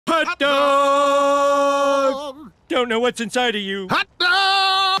Hot dog! Don't know what's inside of you. Hot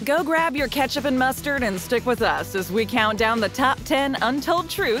dog! Go grab your ketchup and mustard and stick with us as we count down the top 10 untold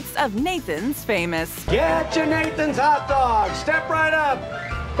truths of Nathan's Famous. Get your Nathan's hot dog. Step right up.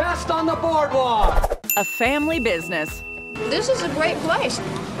 Best on the boardwalk. A family business. This is a great place.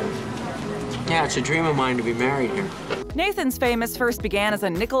 Yeah, it's a dream of mine to be married here. Nathan's Famous first began as a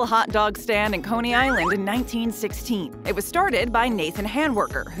nickel hot dog stand in Coney Island in 1916. It was started by Nathan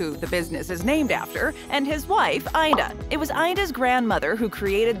Handwerker, who the business is named after, and his wife, Ida. It was Ida's grandmother who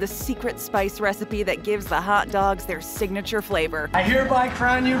created the secret spice recipe that gives the hot dogs their signature flavor. I hereby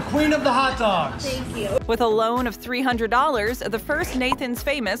crown you Queen of the Hot Dogs. Thank you. With a loan of $300, the first Nathan's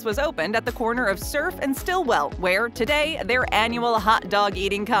Famous was opened at the corner of Surf and Stillwell, where today their annual hot dog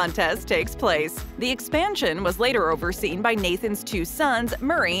eating contest takes place. The expansion was later overseen by Nathan's two sons,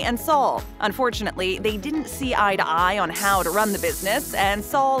 Murray and Saul. Unfortunately, they didn't see eye to eye on how to run the business, and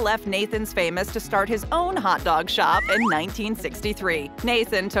Saul left Nathan's Famous to start his own hot dog shop in 1963.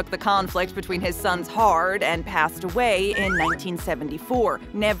 Nathan took the conflict between his sons hard and passed away in 1974,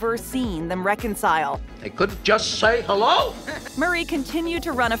 never seen them reconcile. They couldn't just say hello? Murray continued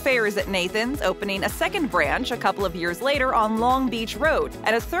to run affairs at Nathan's, opening a second branch a couple of years later on Long Beach Road,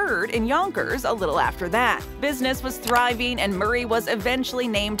 and a third in Yonkers a little after that. Business was thriving, and Murray was eventually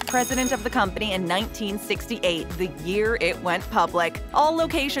named president of the company in 1968, the year it went public. All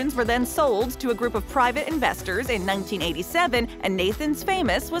locations were then sold to a group of private investors in 1987, and Nathan's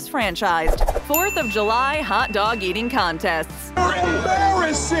Famous was franchised. 4th of July hot dog eating contests. You're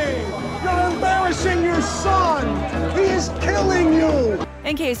embarrassing! You're embarrassing your son! He is killing you!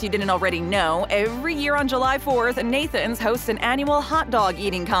 In case you didn't already know, every year on July 4th, Nathan's hosts an annual hot dog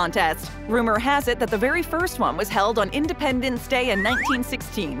eating contest. Rumor has it that the very first one was held on Independence Day in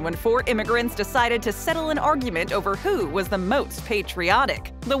 1916, when 4 immigrants decided to settle an argument over who was the most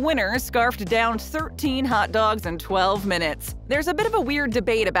patriotic. The winner scarfed down 13 hot dogs in 12 minutes. There's a bit of a weird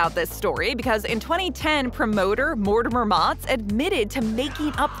debate about this story because in 2010, promoter Mortimer Mott's admitted to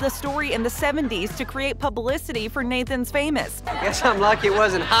making up the story in the 70s to create publicity for Nathan's Famous. Guess I'm lucky it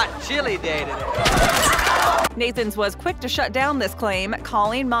wasn't hot chili day today. Nathan's was quick to shut down this claim,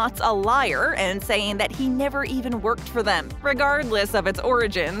 calling Mott's a liar and saying that he never even worked for them. Regardless of its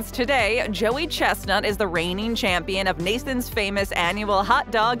origins, today, Joey Chestnut is the reigning champion of Nathan's Famous annual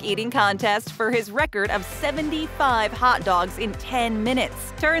hot dog eating contest for his record of 75 hot dogs in 10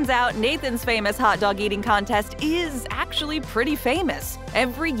 minutes. Turns out, Nathan's Famous hot dog eating contest is actually pretty famous.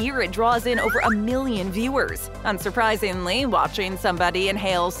 Every year it draws in over 1 million viewers. Unsurprisingly, watching somebody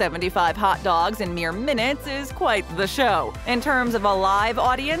inhale 75 hot dogs in mere minutes is quite the show. In terms of a live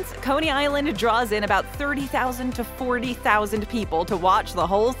audience, Coney Island draws in about 30,000 to 40,000 people to watch the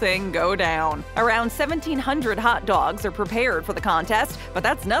whole thing go down. Around 1,700 hot dogs are prepared for the contest, but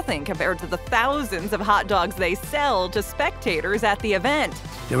that's nothing compared to the thousands of hot dogs they sell to spectators at the event.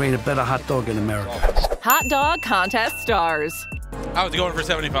 There ain't a better hot dog in America. Hot dog contest stars. I was going for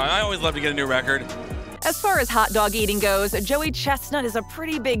 75. I always love to get a new record. As far as hot dog eating goes, Joey Chestnut is a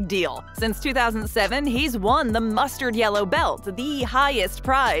pretty big deal. Since 2007, he's won the mustard yellow belt, the highest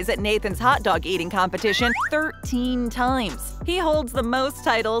prize at Nathan's hot dog eating competition, 13 times. He holds the most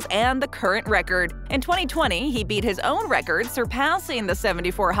titles and the current record. In 2020, he beat his own record, surpassing the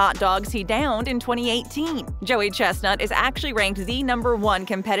 74 hot dogs he downed in 2018. Joey Chestnut is actually ranked the #1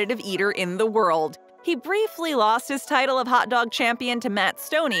 competitive eater in the world. He briefly lost his title of hot dog champion to Matt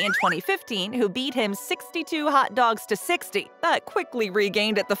Stoney in 2015, who beat him 62 hot dogs to 60, but quickly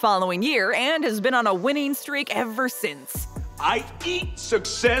regained it the following year and has been on a winning streak ever since. I eat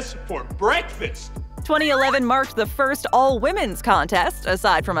success for breakfast. 2011 marked the first all-women's contest,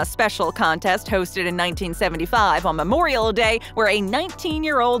 aside from a special contest hosted in 1975 on Memorial Day, where a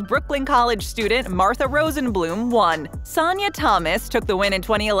 19-year-old Brooklyn College student, Martha Rosenblum, won. Sonia Thomas took the win in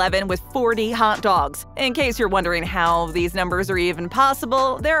 2011 with 40 hot dogs. In case you're wondering how these numbers are even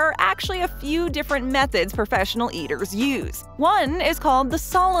possible, there are actually a few different methods professional eaters use. One is called the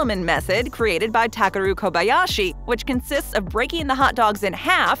Solomon method, created by Takeru Kobayashi, which consists of breaking the hot dogs in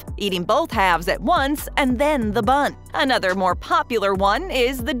half, eating both halves at once, and then the bun. Another more popular one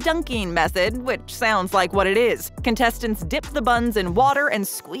is the dunking method, which sounds like what it is. Contestants dip the buns in water and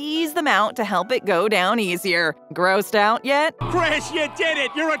squeeze them out to help it go down easier. Grossed out yet? Chris, you did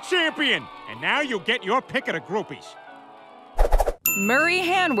it! You're a champion! And now you'll get your pick of the groupies. Murray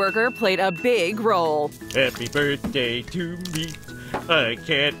Handwerker played a big role. Happy birthday to me. I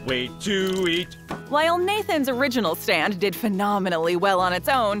can't wait to eat. While Nathan's original stand did phenomenally well on its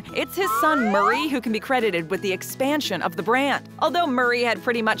own, it's his son Murray who can be credited with the expansion of the brand. Although Murray had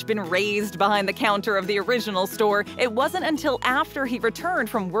pretty much been raised behind the counter of the original store, it wasn't until after he returned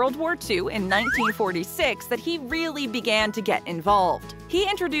from World War II in 1946 that he really began to get involved. He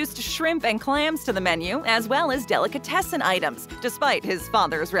introduced shrimp and clams to the menu, as well as delicatessen items, despite his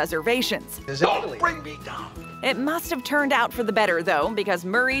father's reservations. Don't bring me down. It must have turned out for the better, though, because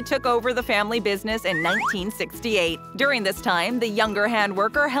Murray took over the family business in 1968. During this time, the younger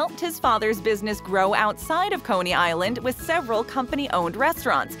handworker helped his father's business grow outside of Coney Island with several company-owned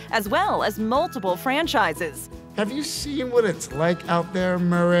restaurants, as well as multiple franchises. Have you seen what it's like out there,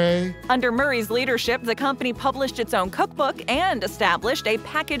 Murray? Under Murray's leadership, the company published its own cookbook and established a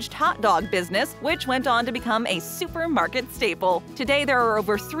packaged hot dog business, which went on to become a supermarket staple. Today, there are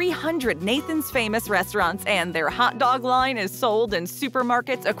over 300 Nathan's Famous restaurants, and their hot dog line is sold in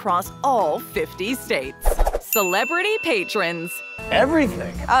supermarkets across all 50 states. Celebrity patrons.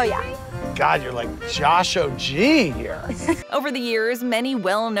 Everything. Oh, yeah. God, you're like Josh O.G. here. Over the years, many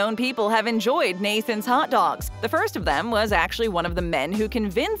well-known people have enjoyed Nathan's hot dogs. The first of them was actually one of the men who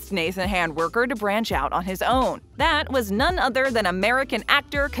convinced Nathan Handworker to branch out on his own. That was none other than American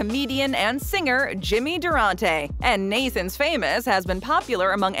actor, comedian, and singer Jimmy Durante. And Nathan's Famous has been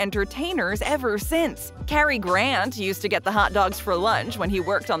popular among entertainers ever since. Cary Grant used to get the hot dogs for lunch when he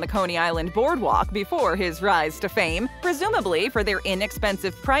worked on the Coney Island boardwalk before his rise to fame, presumably for their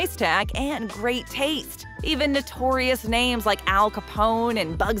inexpensive price tag and great taste. Even notorious names like Al Capone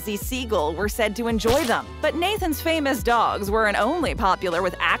and Bugsy Siegel were said to enjoy them. But Nathan's Famous dogs weren't only popular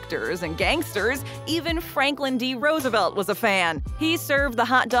with actors and gangsters, even Franklin D. Roosevelt was a fan. He served the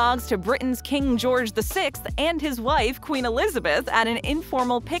hot dogs to Britain's King George VI and his wife, Queen Elizabeth, at an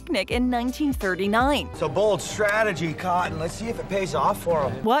informal picnic in 1939. It's a bold strategy, Cotton. Let's see if it pays off for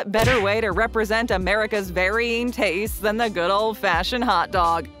him. What better way to represent America's varying tastes than the good old-fashioned hot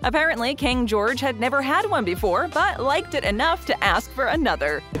dog? Apparently, King George had never had one before, but liked it enough to ask for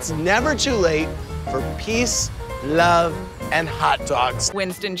another. It's never too late for peace, love, and hot dogs.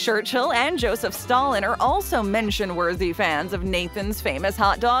 Winston Churchill and Joseph Stalin are also mention-worthy fans of Nathan's Famous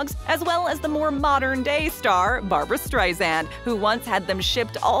hot dogs, as well as the more modern-day star, Barbra Streisand, who once had them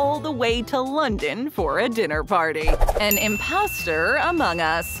shipped all the way to London for a dinner party. An imposter among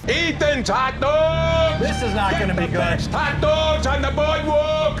us. Ethan's hot dogs! This is not gonna be good. Hot dogs on the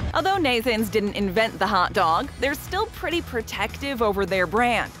boardwalk! Although Nathan's didn't invent the hot dog, they're still pretty protective over their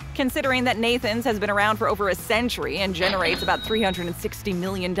brand. Considering that Nathan's has been around for over a century and generates about $360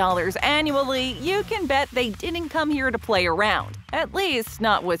 million annually, you can bet they didn't come here to play around. At least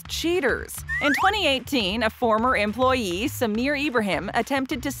not with cheaters. In 2018, a former employee, Samir Ibrahim,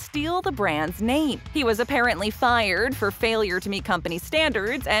 attempted to steal the brand's name. He was apparently fired for failure to meet company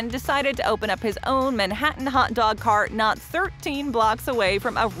standards and decided to open up his own Manhattan hot dog cart not 13 blocks away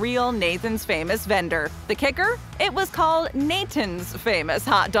from a real Nathan's Famous vendor. The kicker? It was called Nathan's Famous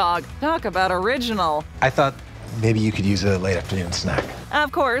hot dog. Talk about original. I thought maybe you could use a late afternoon snack.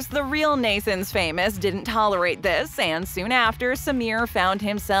 Of course, the real Nathan's Famous didn't tolerate this, and soon after, Samir found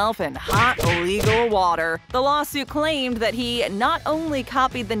himself in hot legal water. The lawsuit claimed that he not only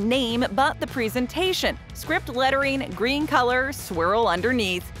copied the name, but the presentation. Script lettering, green color, swirl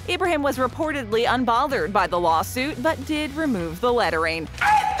underneath. Ibrahim was reportedly unbothered by the lawsuit, but did remove the lettering.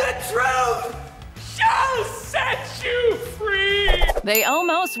 And the truth shall set you free! They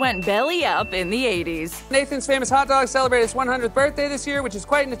almost went belly up in the 80s. Nathan's Famous hot dogs celebrate its 100th birthday this year, which is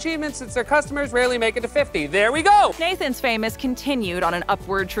quite an achievement since their customers rarely make it to 50. There we go! Nathan's Famous continued on an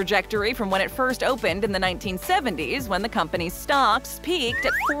upward trajectory from when it first opened in the 1970s, when the company's stocks peaked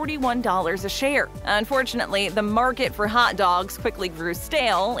at $41 a share. Unfortunately, the market for hot dogs quickly grew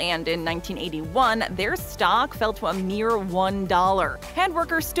stale, and in 1981, their stock fell to a mere $1.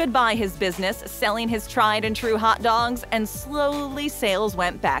 Handworker stood by his business, selling his tried-and-true hot dogs, and slowly sales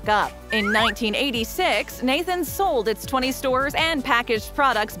went back up. In 1986, Nathan's sold its 20 stores and packaged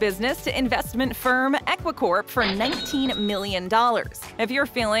products business to investment firm Equicorp for $19 million. If you're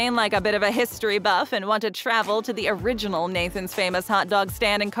feeling like a bit of a history buff and want to travel to the original Nathan's Famous hot dog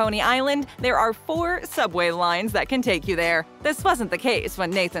stand in Coney Island, there are 4 subway lines that can take you there. This wasn't the case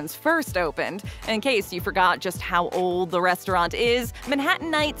when Nathan's first opened. In case you forgot just how old the restaurant is,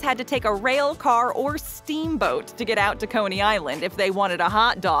 Manhattanites had to take a rail car or steamboat to get out to Coney Island if they wanted a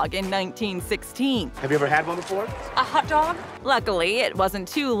hot dog in 1916. Have you ever had one before? A hot dog? Luckily, it wasn't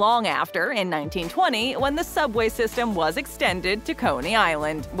too long after, in 1920, when the subway system was extended to Coney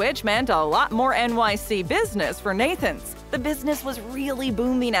Island, which meant a lot more NYC business for Nathan's. The business was really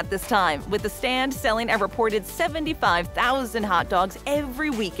booming at this time, with the stand selling a reported 75,000 hot dogs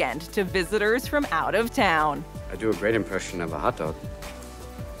every weekend to visitors from out of town. I do a great impression of a hot dog.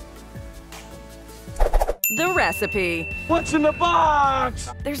 The recipe. What's in the box?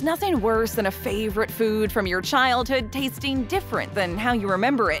 There's nothing worse than a favorite food from your childhood tasting different than how you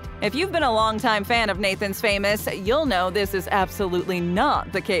remember it. If you've been a longtime fan of Nathan's Famous, you'll know this is absolutely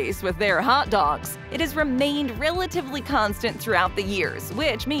not the case with their hot dogs. It has remained relatively constant throughout the years,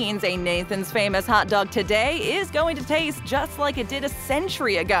 which means a Nathan's Famous hot dog today is going to taste just like it did a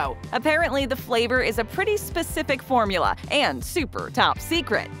century ago. Apparently, the flavor is a pretty specific formula and super top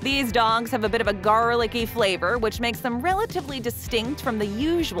secret. These dogs have a bit of a garlicky flavor, which makes them relatively distinct from the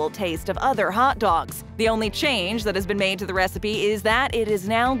usual taste of other hot dogs. The only change that has been made to the recipe is that it is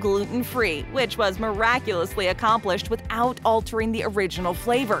now gluten-free, which was miraculously accomplished without altering the original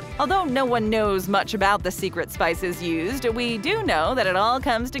flavor. Although no one knows much about the secret spices used, we do know that it all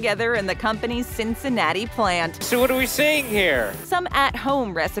comes together in the company's Cincinnati plant. So what are we saying here? Some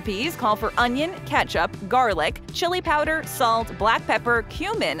at-home recipes call for onion, ketchup, garlic, chili powder, salt, black pepper,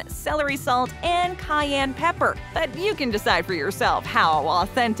 cumin, celery salt, and cayenne pepper. But you can decide for yourself how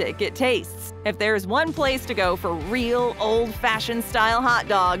authentic it tastes. If there's one place to go for real old-fashioned style hot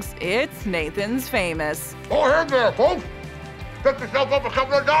dogs, it's Nathan's Famous. Go ahead there, folks. Get yourself up a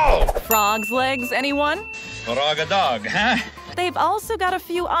couple of dogs. Frog's legs, anyone? Frog a dog, huh? They've also got a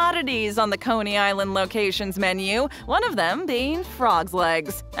few oddities on the Coney Island location's menu, one of them being frog's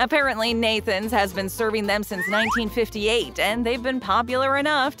legs. Apparently, Nathan's has been serving them since 1958, and they've been popular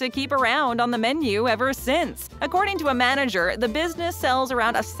enough to keep around on the menu ever since. According to a manager, the business sells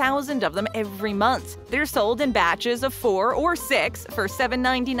around 1,000 of them every month. They're sold in batches of 4 or 6 for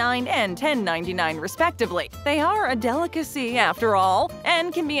 $7.99 and $10.99 respectively. They are a delicacy, after all,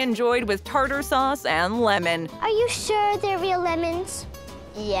 and can be enjoyed with tartar sauce and lemon. Are you sure they're real lemons?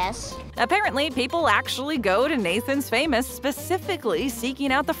 Yes. Apparently, people actually go to Nathan's Famous specifically seeking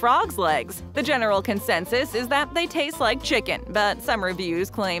out the frog's legs. The general consensus is that they taste like chicken, but some reviews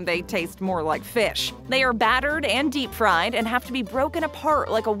claim they taste more like fish. They are battered and deep-fried and have to be broken apart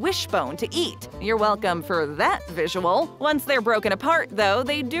like a wishbone to eat. You're welcome for that visual. Once they're broken apart, though,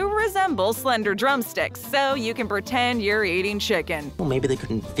 they do resemble slender drumsticks, so you can pretend you're eating chicken. Well, maybe they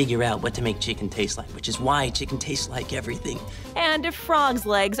couldn't figure out what to make chicken taste like, which is why chicken tastes like everything. And if frog's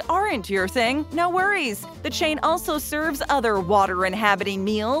legs aren't your thing, no worries. The chain also serves other water-inhabiting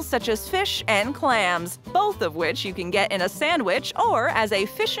meals such as fish and clams, both of which you can get in a sandwich or as a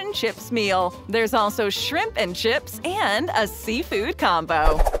fish and chips meal. There's also shrimp and chips and a seafood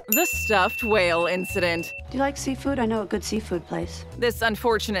combo. The stuffed whale incident. Do you like seafood? I know a good seafood place. This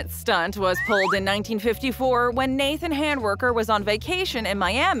unfortunate stunt was pulled in 1954 when Nathan Handworker was on vacation in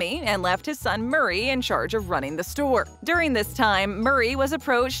Miami and left his son Murray in charge of running the store. During this time, Murray was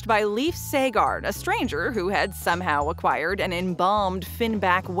approached by Leif Sagard, a stranger who had somehow acquired an embalmed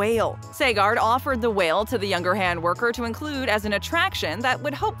finback whale. Sagard offered the whale to the younger handworker to include as an attraction that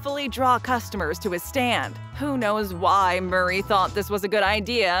would hopefully draw customers to his stand. Who knows why Murray thought this was a good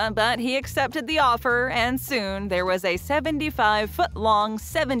idea, but he accepted the offer, and soon there was a 75-foot-long,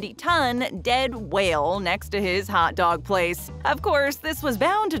 70-ton dead whale next to his hot dog place. Of course, this was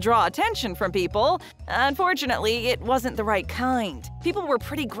bound to draw attention from people. Unfortunately, it wasn't the right kind. People were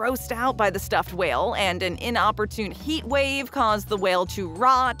pretty grossed out by the stuffed whale, and an inopportune heat wave caused the whale to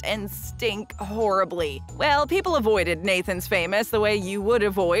rot and stink horribly. Well, people avoided Nathan's Famous the way you would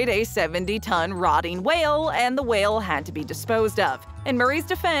avoid a 70-ton rotting whale, and the whale had to be disposed of. In Murray's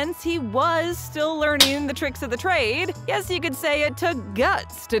defense, he was still learning the tricks of the trade. Yes, you could say it took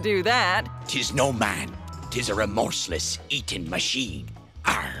guts to do that. "'Tis no man, 'tis a remorseless eating machine.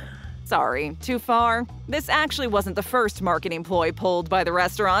 Arr." Sorry, too far. This actually wasn't the first marketing ploy pulled by the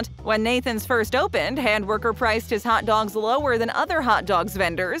restaurant. When Nathan's first opened, Handworker priced his hot dogs lower than other hot dogs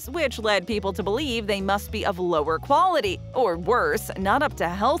vendors, which led people to believe they must be of lower quality, or worse, not up to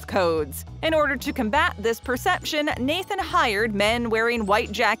health codes. In order to combat this perception, Nathan hired men wearing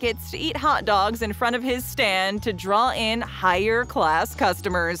white jackets to eat hot dogs in front of his stand to draw in higher-class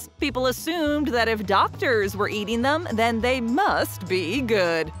customers. People assumed that if doctors were eating them, then they must be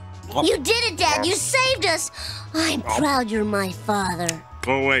good. You did it, Dad! You saved us! I'm proud you're my father.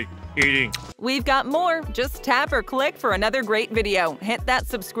 Oh, wait. Eating. We've got more. Just tap or click for another great video. Hit that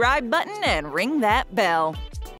subscribe button and ring that bell.